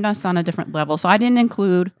 So I'm just on a different level. So I didn't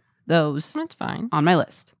include those That's fine. on my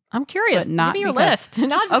list. I'm curious. But not Give me your because- list.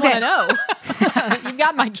 And I just Okay. want to know. You've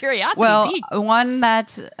got my curiosity Well, piqued. one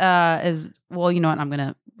that is, well, you know what? I'm going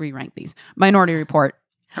to re-rank these. Minority Report.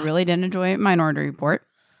 I really didn't enjoy Minority Report.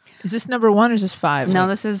 Is this number 1 or is this 5? No,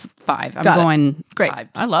 this is 5. I'm Got it. going Great. 5.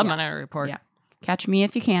 I love Yeah. Minority Report. Yeah. Catch Me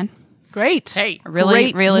If You Can. Great. Hey, I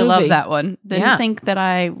really, Great really movie. love that one. Didn't Yeah. think that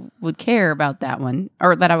I would care about that one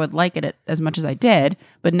or that I would like it as much as I did.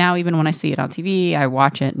 But now, even when I see it on TV, I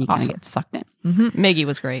watch it and you kind of Awesome. get sucked in. Miggy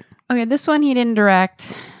was great. Okay, this one he didn't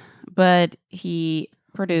direct, but he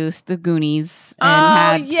produced The Goonies and Oh,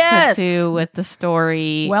 had yes. to do with the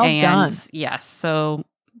story. Well and done. Yes, so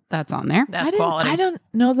that's on there. That's I didn't- quality. I don't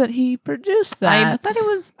know that he produced that. I thought it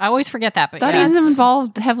was. I always forget that, but Thought yeah, he was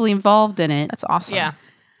it's- heavily involved in it. That's awesome. Yeah,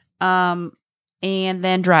 And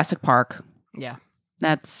then Jurassic Park. yeah.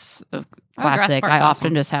 That's a Jurassic classic. Park's I often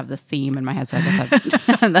awesome. just have the theme in my head, so I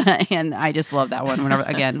guess and I just love that one.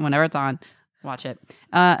 Whenever it's on, watch it.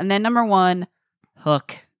 And then number 1,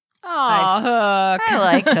 Hook. Oh, Hook. I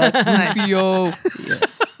like Hook. Nice. Yo.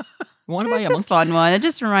 Want to buy a It's a monkey? fun one. It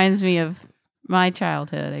just reminds me of my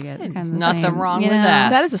childhood. I guess kind of the Nothing same, wrong you with know? that.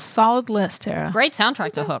 That is a solid list, Tara. Great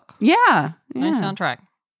soundtrack to Hook. Yeah, Nice yeah. soundtrack.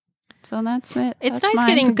 So that's it. It's That's nice mine.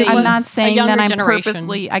 getting the- I'm not a saying younger that I'm generation.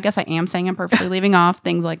 purposely. I guess I am saying I'm purposely leaving off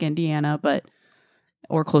things like Indiana,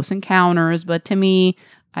 or Close Encounters. But to me,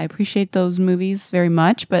 I appreciate those movies very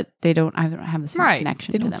much, but I don't have the same Right.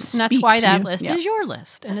 connection They to don't them. s- And that's Speak why to that you. list Yeah. is your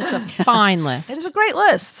list, and it's a fine list. It is a great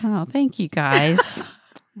list. Oh, thank you gues.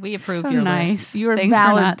 We approve So your nice. You are Thanks for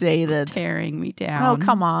not validated. tearing me down. Oh,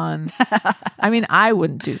 come on. I mean, I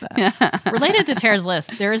wouldn't do that. list. Related to Tara's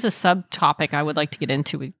list, there is a subtopic I would like to get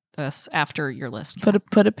into with us after your list. Put a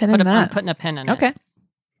pin in I'm that. putting a pin in it. Okay.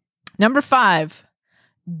 Number 5,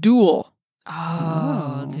 Duel.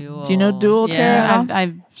 Oh, Oh. Duel. Do you know Duel, Yeah. Tara?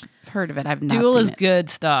 I've heard of it. I've not Duel seen is it. good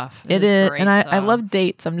stuff. It is, great and I stuff. love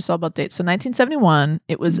dates. I'm just all about dates. So 1971,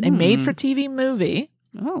 it was a made-for-TV movie,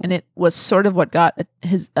 Oh. and it was sort of what got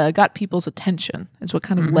got people's attention. It's what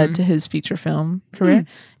kind of led to his feature film career.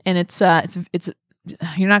 And it's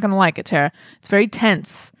you're not going to like it, Tara. It's very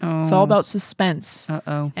tense. It's all about suspense.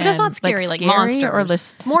 Uh-oh. But it's not And, scary like, scary monsters. or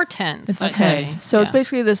list? More tense. It's I'd tense. say. So it's Yeah.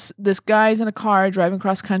 basically this guy's in a car driving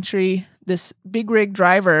cross country. This big rig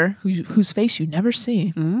driver whose face you never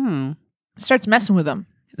see Mm. starts messing with him.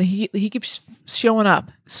 He keeps showing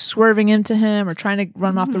up, swerving into him or trying to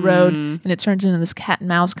run him off the road, and it turns into this cat and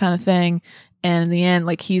mouse kind of thing. And in the end,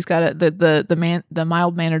 like he's got the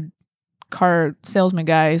mild mannered car salesman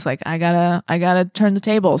guy. He's like, I gotta turn the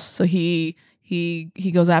tables. So he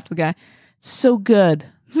goes after the guy. So good,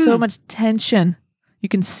 so much tension. You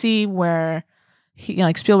can see where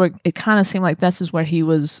like Spielberg. It kind of seemed like this is where he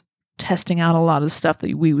was testing out a lot of the stuff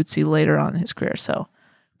that we would see later on in his career. So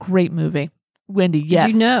great movie. Wendy, yes.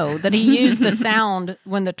 Did you know that he used the sound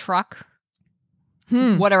when the truck,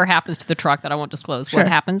 whatever happens to the truck that I won't disclose, Sure. what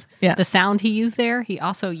happens? Yeah. The sound he used there, he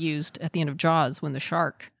also used at the end of Jaws when the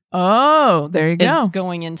shark Oh, there you is go.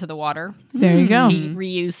 going into the water. There you go. He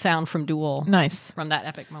reused sound from Duel Nice. from that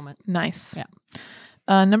epic moment. Nice.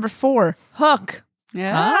 Yeah. Number 4, Hook.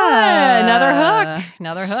 Yeah. Ah,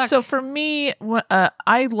 another hook. So for me,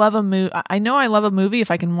 I love a movie. I know I love a movie if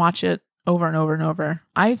I can watch it over and over and over.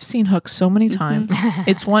 I've seen Hook so many times.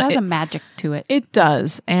 It's It one. has It, a magic to it. it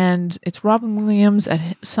does, and it's Robin Williams at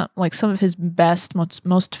some of his best,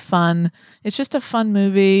 most fun. It's just a fun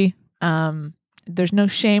movie. There's no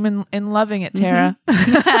shame in loving it, Tara.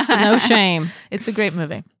 No shame. It's a great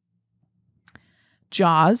movie.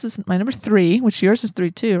 Jaws is my number 3, which yours is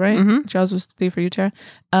 3 too, right? Mhm. Jaws was 3 for you, Tara.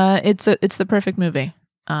 It's the perfect movie.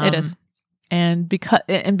 It is. And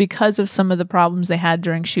because of some of the problems they had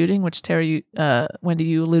during shooting, which Tara, Wendy,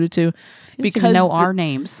 you alluded to, Because know the- our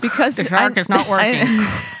names. because The shark is not working.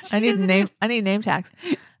 I need name tags.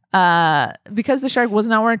 Because the shark was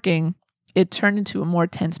not working, it turned into a more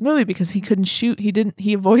tense movie because he couldn't shoot.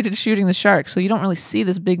 He avoided shooting the shark, so you don't really see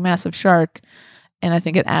this big massive shark. And I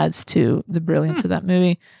think it adds to the brilliance of that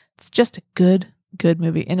movie. It's just a good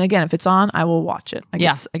movie. And again, if it's on, I will watch it. I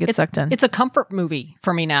get sucked in. It's a comfort movie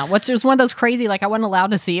for me now. There's one of those crazy, like I wasn't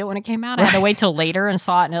allowed to see it when it came out. I had to Right. wait till later and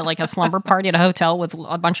saw it in like a slumber party at a hotel with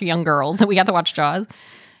a bunch of young girls, and we got to watch Jaws.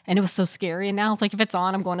 And it was so scary. And now it's like, if it's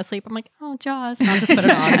on, I'm going to sleep. I'm like, oh, Jaws. And I'll just put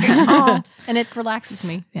it on. And it relaxes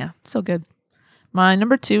me. Yeah, so good. My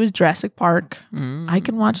number 2 is Jurassic Park. I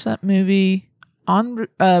can watch that movie on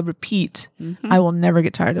repeat. I will never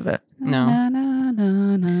get tired of it. No. Na, na,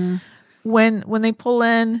 na, na. When they pull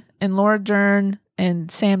in and Laura Dern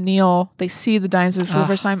and Sam Neill, they see the dinosaurs for the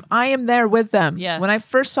first time. I am there with them. Yes. When I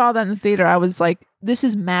first saw that in the theater, I was like, this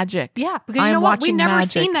is magic. Yeah, because I you know am what? We've watching never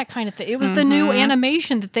magic. seen that kind of thing. It was the new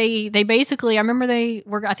animation that they basically. I remember they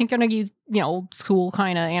were. I think going to use old school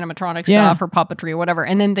kind of animatronic Yeah. stuff or puppetry or whatever.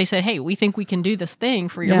 And then they said, "Hey, we think we can do this thing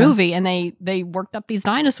for your Yeah. movie." And they worked up these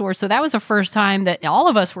dinosaurs. So that was the first time that all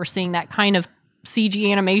of us were seeing that kind of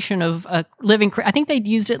CG animation of a living. I think they'd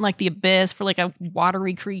used it in like The Abyss for like a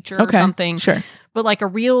watery creature or something. Sure. But like a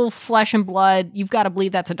real flesh and blood, you've got to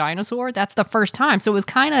believe that's a dinosaur. That's the first time. So it was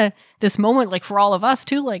kind of this moment, like for all of us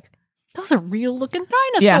too, like those are real looking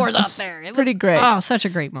dinosaurs out it's there. It pretty was, great. Oh, such a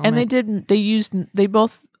great moment. And they used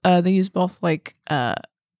both like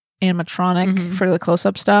animatronic Mhm. for the close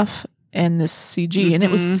up stuff and this CG, and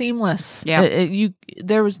it was Mhm. seamless. Yeah.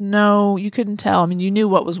 There was you couldn't tell. I mean, you knew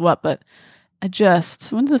what was what, but I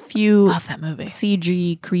just One of the few love that movie.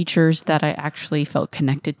 CG creatures that I actually felt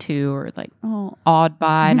connected to or like awed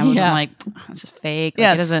by, and I wasn't Yeah. like it's just fake. Like,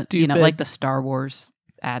 Yeah, it doesn't stupid. like the Star Wars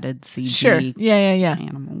added CG Sure. Yeah.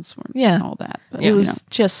 animals or Yeah. all that. But, It was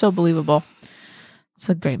just so believable. It's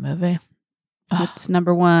a great movie. what's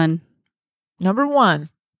number one? Number 1,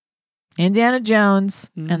 Indiana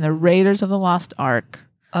Jones and the Raiders of the Lost Ark.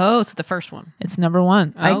 oh, so the first one. It's number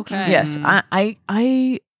 1. Okay. Yes.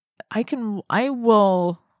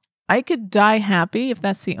 I could die happy if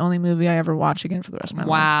that's the only movie I ever watch again for the rest of my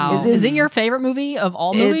Wow. life. Is it your favorite movie of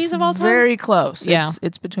all movies It's of all time? very close. Yeah.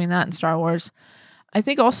 It's between that and Star Wars. I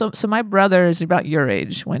think also, so my brother is about your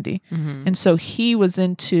age, Wendy. Mhm. And so he was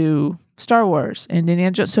into Star Wars and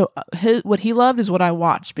Indiana Jones. So what he loved is what I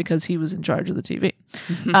watched because he was in charge of the TV.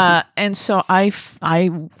 And so I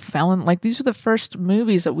fell in, like, these were the first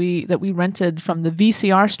movies that we rented from the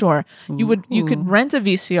VCR store. You could rent a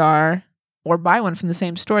VCR or buy one from the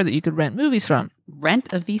same store that you could rent movies from.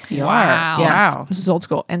 Rent a VCR. Wow. Yes. Wow. This is old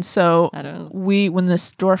school. And so I don't- when the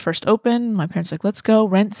store first opened, my parents were like, let's go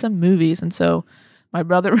rent some movies. And so my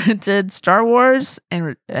brother rented Star Wars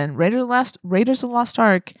and Raiders of the Lost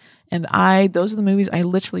Ark. And those are the movies I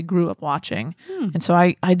literally grew up watching. And so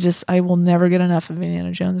I will never get enough of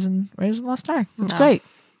Indiana Jones and Raiders of the Lost Ark. It's No. great.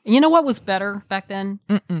 You know what was better back then?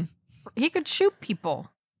 Mm-mm. He could shoot people.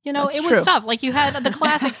 That's it true. was tough. Like you had the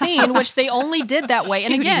classic scene, which they only did that way.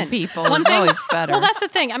 And Shooting again, people one is thing- always better. well, that's the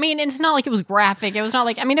thing. I mean, it's not like it was graphic. It was not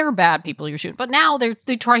like, I mean, there were bad people you were shooting, but now they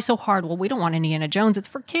try so hard. Well, we don't want Indiana Jones. It's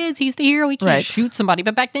for kids. He's the hero. He can't Right. shoot somebody.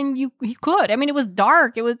 But back then he could. I mean, it was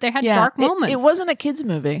dark. They had dark moments. It wasn't a kid's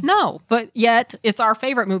movie. No, but yet it's our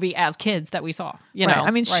favorite movie as kids that we saw. You Right. know, I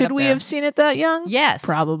mean, right should up we there. have seen it that young? Yes.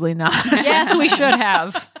 Probably not. Yes, we should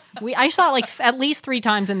have. I saw it like at least 3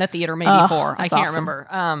 times in the theater, maybe Oh, 4. I that's can't awesome. remember.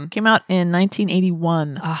 Came out in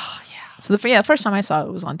 1981. Oh yeah. So the first time I saw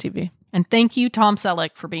it was on TV. And thank you, Tom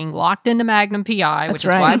Selleck, for being locked into Magnum PI, That's which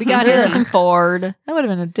is right. why we got Harrison Ford. That would have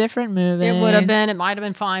been a different movie. It would have been. It might have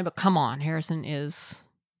been fine, but come on, Harrison is.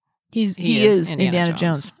 He is Indiana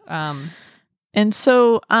Jones. And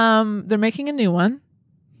so they're making a new one.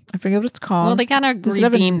 I forget what it's called. Well, they kind of Does it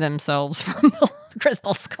have a- redeemed themselves from the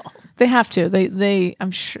Crystal Skull. They have to. They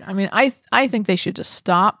I'm sure. I mean, I think they should just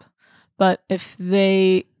stop. But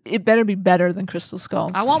it better be better than Crystal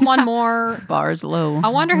Skull. I want one more. Bars low. I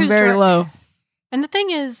wonder who's very low. And the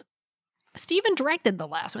thing is, Steven directed the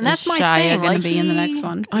last one. That's Is my Shia thing. gonna Like, be in the he- next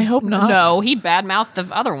one? I hope not. No, he badmouthed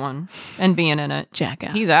the other one and being in it.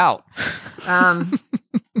 Jackass. He's out.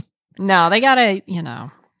 No, they gotta,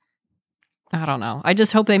 I don't know. I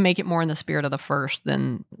just hope they make it more in the spirit of the first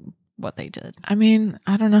than what they did. I mean,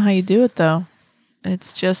 I don't know how you do it though.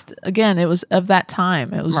 It's just, again, it was of that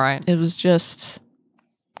time. It was Right. It was just,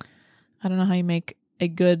 I don't know how you make a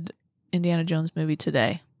good Indiana Jones movie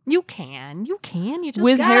today. You can. You just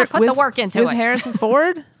With gotta Har- put the work into with it. Harrison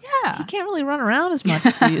Ford, he Yeah. can't really run around as much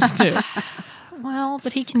as he used to. Well,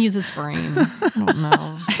 but he can use his brain. I don't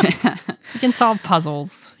know. He can solve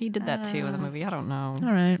puzzles. He did that too in the movie. I don't know.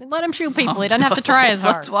 All right. Let him shoot people. He doesn't have to try as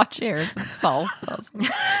hard. Let's watch Harrison solve puzzles.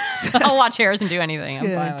 I'll watch Harrison do anything. I'm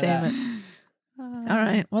Good fine with that. entertainment. All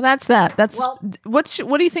right. Well, that's that. That's Well- what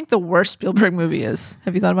do you think the worst Spielberg movie is?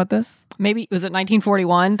 Have you thought about this? Maybe was it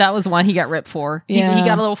 1941? That was one he got ripped for. He Yeah.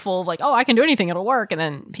 got a little full of like, oh, I can do anything, it'll work, and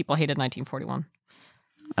then people hated 1941.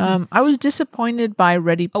 I was disappointed by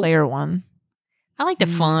Ready Player One. I liked it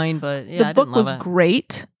fine, but yeah, I The book didn't love was it.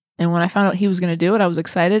 great, and when I found out he was going to do it, I was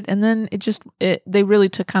excited. And then they really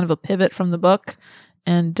took kind of a pivot from the book,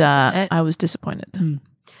 and I was disappointed.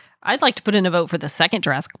 I'd like to put in a vote for the second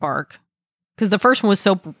Jurassic Park because the first one was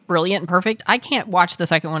so brilliant and perfect. I can't watch the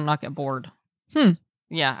second one and not get bored. Hmm.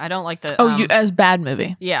 Yeah, I don't like the. Oh, you as bad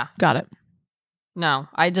movie. Yeah, Got it. No,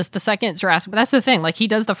 the second Jurassic, but that's the thing. Like, he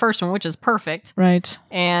does the first one, which is perfect. Right.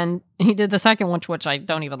 And he did the second one, which I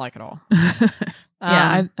don't even like at all.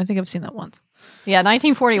 I think I've seen that once. Yeah,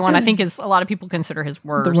 1941, I think, is a lot of people consider his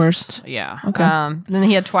worst. The worst. Yeah. Okay. Then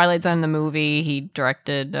he had Twilight Zone, the movie. He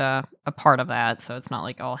directed a part of that, so it's not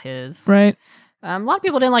like all his. Right. A lot of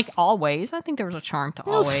people didn't like Always. I think there was a charm to It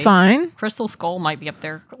was Always. fine. Crystal Skull might be up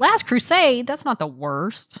there. Last Crusade, that's not the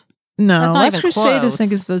worst. No, That's not Last even Crusade I close.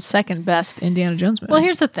 think is the second best Indiana Jones movie. Well,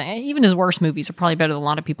 here's the thing. Even his worst movies are probably better than a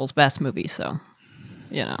lot of people's best movies, so,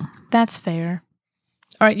 That's fair.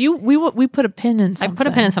 All right, we put a pin in something. I put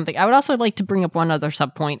a pin in something. I would also like to bring up one other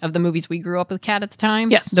sub-point of the movies we grew up with, Kat, at the time.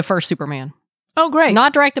 Yes. The first Superman. Oh, great.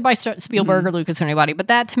 Not directed by Spielberg or Lucas or anybody, but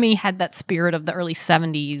that to me had that spirit of the early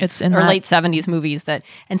 70s It's in or that- late 70s movies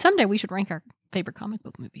and someday we should rank our favorite comic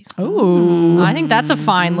book movies. Oh, I think that's a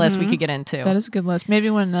fine list we could get into. that is a good list. Maybe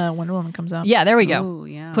when Wonder Woman comes out. Yeah, there we go. Oh,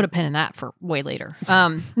 yeah. Put a pin in that for way later.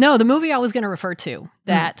 No, the movie I was going to refer to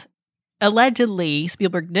that allegedly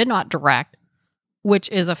Spielberg did not direct, which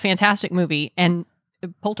is a fantastic movie, and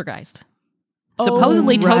Poltergeist.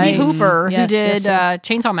 Supposedly, Tobe right. Hooper, Yes, who did yes.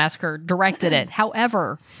 Chainsaw Massacre, directed it.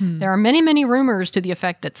 However, there are many, many rumors to the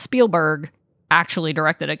effect that Spielberg actually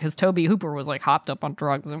directed it because Tobe Hooper was like hopped up on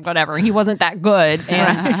drugs and whatever. He wasn't that good,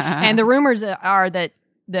 and the rumors are that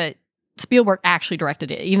Spielberg actually directed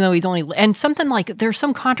it, even though he's only and something like there's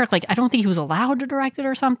some contract like I don't think he was allowed to direct it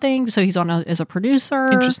or something, so he's on as a producer.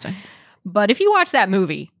 Interesting. But if you watch that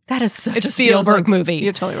movie, that is such a feels Spielberg like- movie.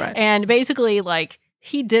 You're totally right. And basically, like,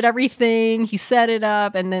 he did everything, he set it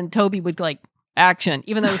up, and then Toby would like action,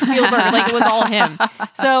 even though it was Spielberg, like it was all him.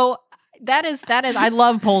 So that is I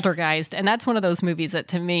love Poltergeist, and that's one of those movies that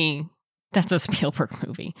to me, that's a Spielberg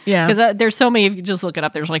movie. Yeah. Because there's so many, if you just look it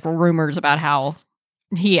up, there's like rumors about how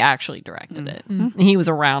he actually directed it. Mm-hmm. He was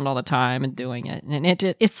around all the time and doing it. And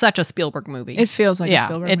it's such a Spielberg movie. It feels like a yeah,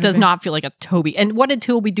 Spielberg it does movie. not feel like a Toby. And what did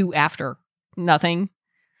Toby do after? Nothing.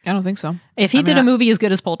 I don't think so. If he I mean, did a movie as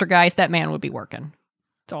good as Poltergeist, that man would be working.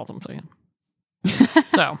 That's all I'm saying.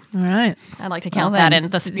 So All right. I'd like to count Well, that then. in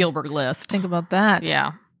the Spielberg list. Think about that.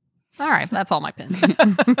 Yeah. All right. That's all my pins.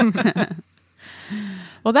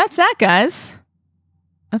 Well, that's that, guys.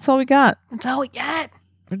 That's all we got. That's all we got.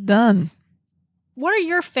 We're done. What are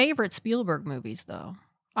your favorite Spielberg movies, though?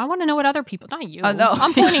 I want to know what other people. Not you. Oh, no.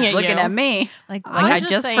 I'm pointing at looking you. at me. Like I'm I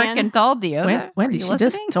just just saying. freaking told you. Wendy, Were she you just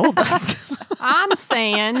listening? told us. I'm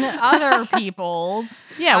saying other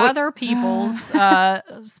people's. Yeah, what- other people's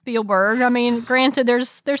Spielberg. I mean, granted,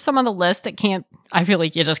 there's some on the list that can't. I feel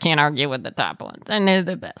like you just can't argue with the top ones, and they're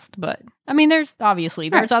the best. But I mean, there's other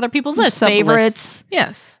people's There's list sub-lists. favorites.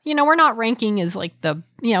 Yes. You know, we're not ranking as like a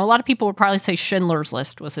lot of people would probably say Schindler's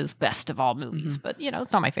List was his best of all movies, but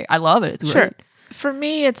it's not my favorite. I love it. It's Sure. great. For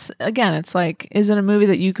me, it's like, is it a movie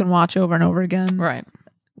that you can watch over and over again? Right.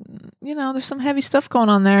 There's some heavy stuff going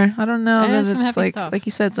on there. I don't know. There That is some it's heavy like, stuff. like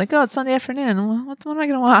you said, it's like, oh, it's Sunday afternoon. Well, what am I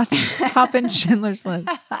going to watch? Hop in Schindler's List.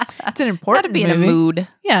 It's an important Gotta be in a movie. mood.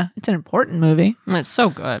 Yeah, it's an important movie. It's so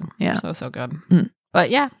good. Yeah. So good. Mm. But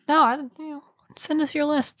yeah, no, send us your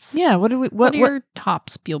lists. Yeah. What What what are your top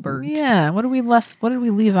Spielbergs? Yeah. What did we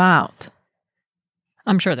leave out?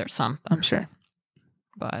 I'm sure there's some, I'm sure.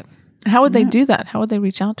 but How would they do that? How would they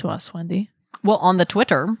reach out to us, Wendy? well, on the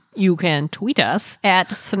Twitter, you can tweet us at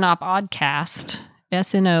Snopodcast,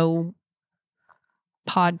 SNO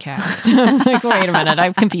podcast. I was like, wait a minute,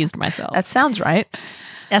 I've confused myself. That sounds right.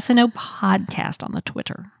 SNO podcast on the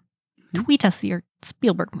Twitter. Tweet us your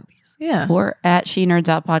Spielberg movies. Yeah. Or at She Nerds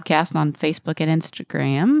Out Podcast on Facebook and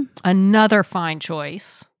Instagram. Another fine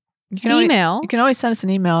choice. You can always, Email. you can always send us an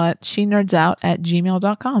email at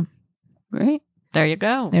shenerdsout@gmail.com. Great. There you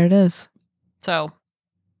go. There it is. So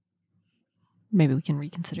maybe we can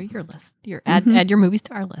reconsider your list. Add your movies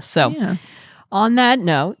to our list. So Yeah. on that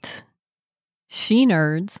note, She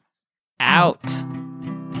Nerds out.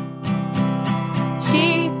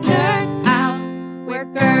 She nerds out. We're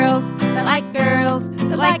girls that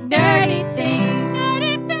like dirty things.